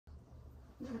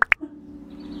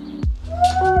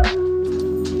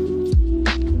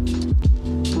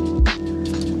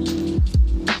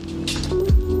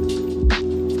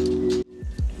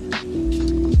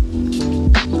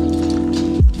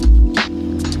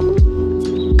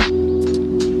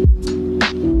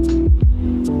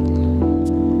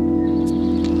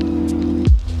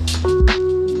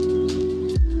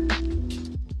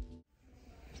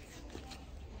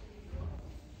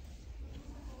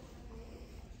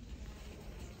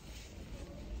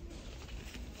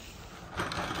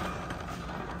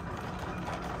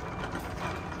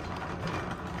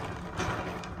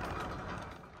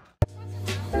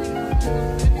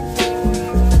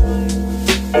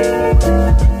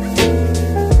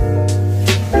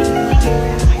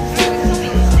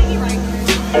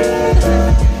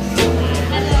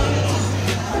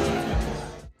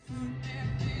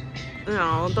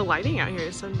No, the lighting out here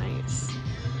is so nice.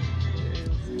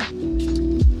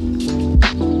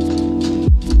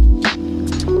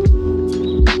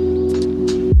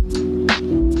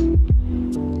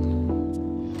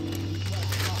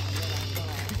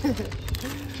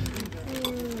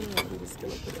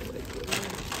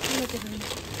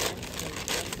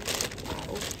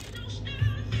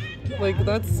 Like,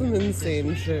 that's some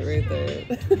insane shit right there.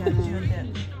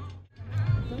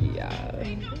 Yeah.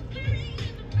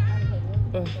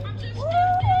 Ugh.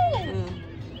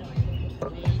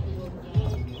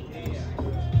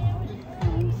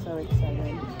 I'm so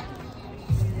excited.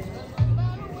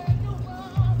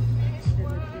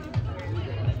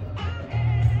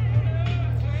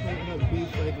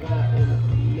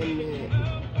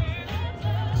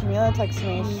 Jamila texted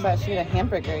me, she thought she had a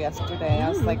hamburger yesterday. I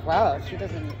was like, wow, she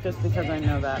doesn't, just because I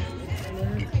know that.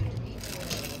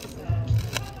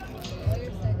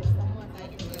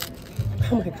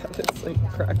 Oh my god, it's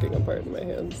like cracking apart in my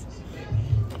hands.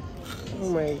 Oh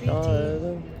my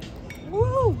god.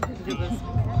 Woo!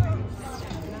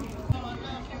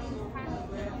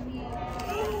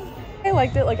 I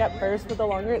liked it like at first, but the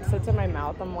longer it sits in my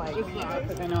mouth, I'm like,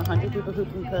 Because I know 100 people who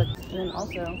can cook. And then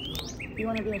also, if you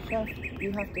want to be a chef,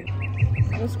 you have to.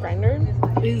 this grinder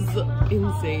Is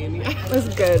insane. Yeah.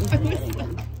 is good.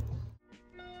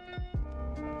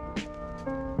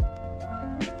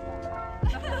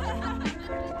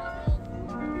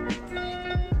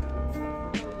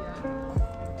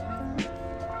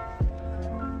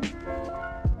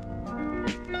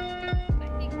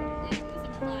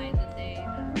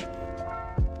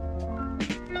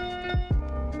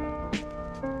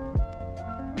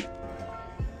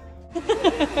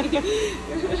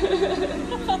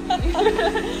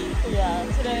 Yeah,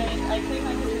 today I cleaned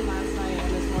my kitchen last night,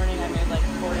 and this morning I made like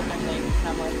 4 different things, and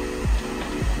I'm like,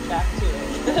 back to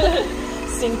it.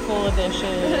 Sink full of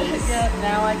dishes. Yeah,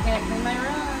 now I can't clean my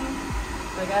room.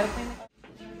 So I gotta clean the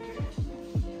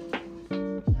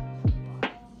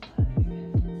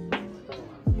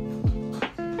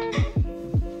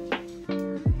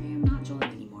I'm not Joy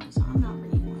anymore, so I'm not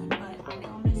bringing one, but I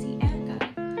want to see Erica.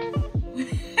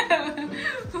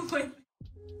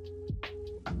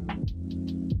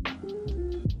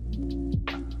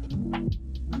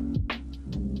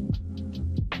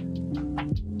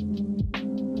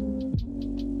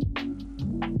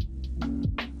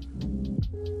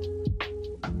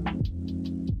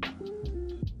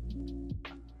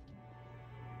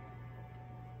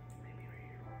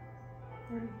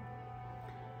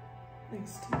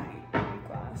 Thanks to my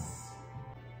glass.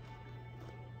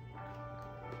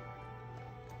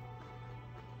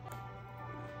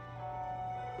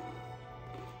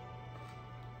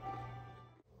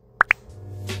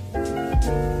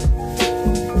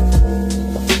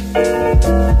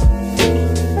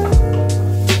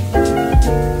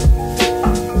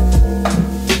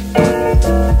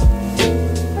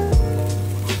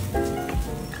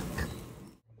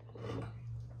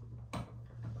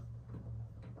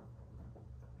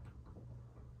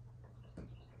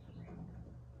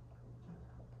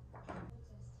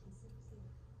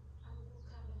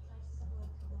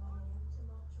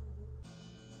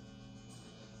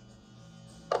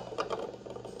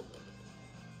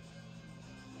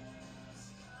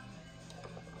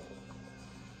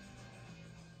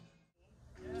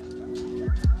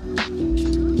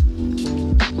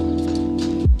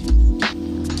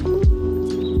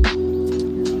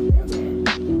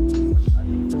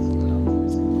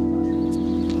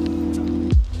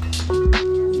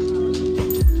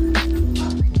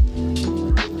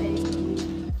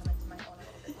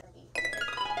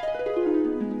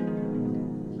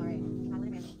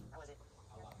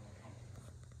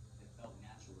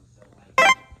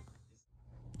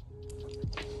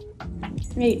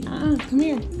 Hey, come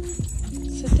here.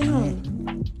 Sit down.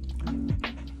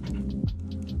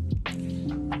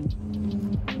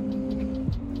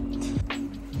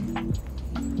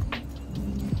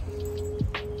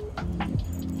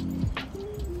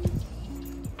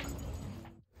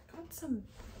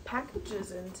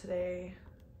 in today.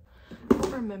 I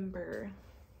don't remember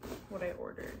what I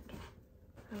ordered.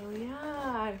 Oh yeah,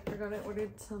 I forgot I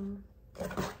ordered some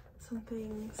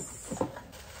things.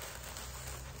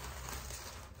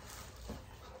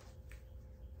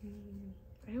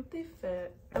 I hope they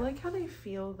fit. I like how they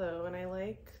feel though, and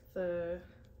I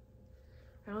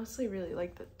honestly really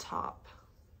like the top,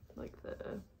 like the,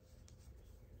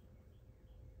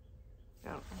 I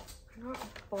don't know. I got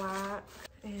black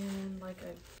and like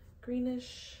a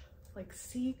greenish, like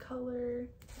sea color.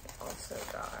 I also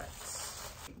got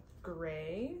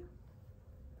gray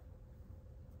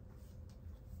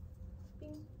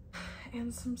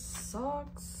and some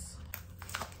socks.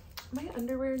 My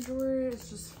underwear drawer is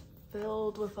just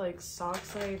filled with like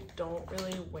socks that I don't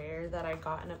really wear that I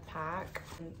got in a pack.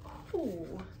 And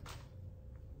ooh,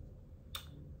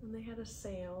 and they had a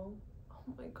sale.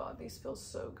 Oh my god, these feel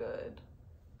so good.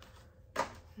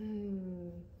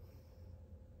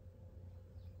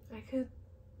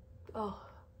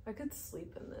 I could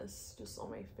sleep in this just on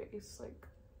my face, like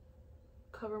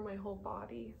cover my whole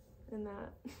body in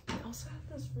that. I also have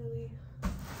this really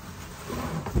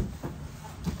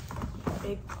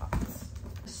big box.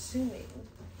 Assuming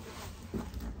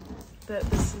that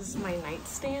this is my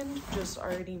nightstand, just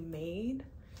already made.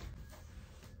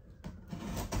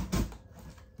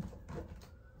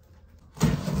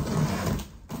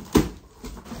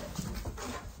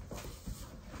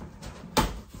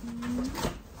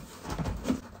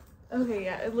 Okay,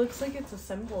 yeah, it looks like it's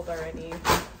assembled already.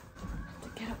 To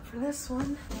get up for this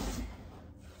one.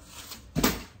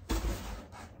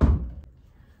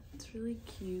 It's really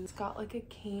cute. It's got like a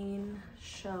cane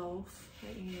shelf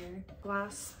right here.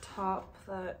 Glass top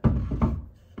that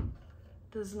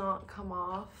does not come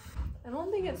off. I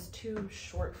don't think it's too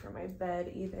short for my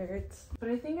bed either. But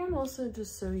I think I'm also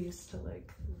just so used to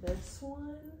like this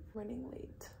one. Running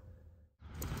late.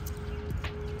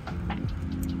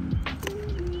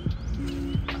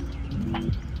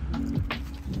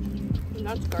 And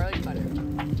that's garlic butter.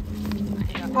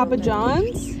 Papa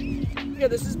John's? Yeah,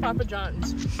 this is Papa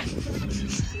John's. I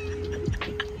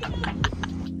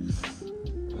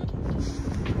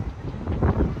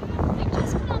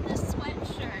just put on this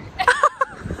sweatshirt.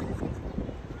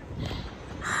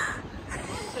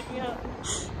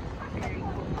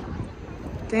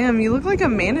 Damn, you look like a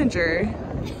manager.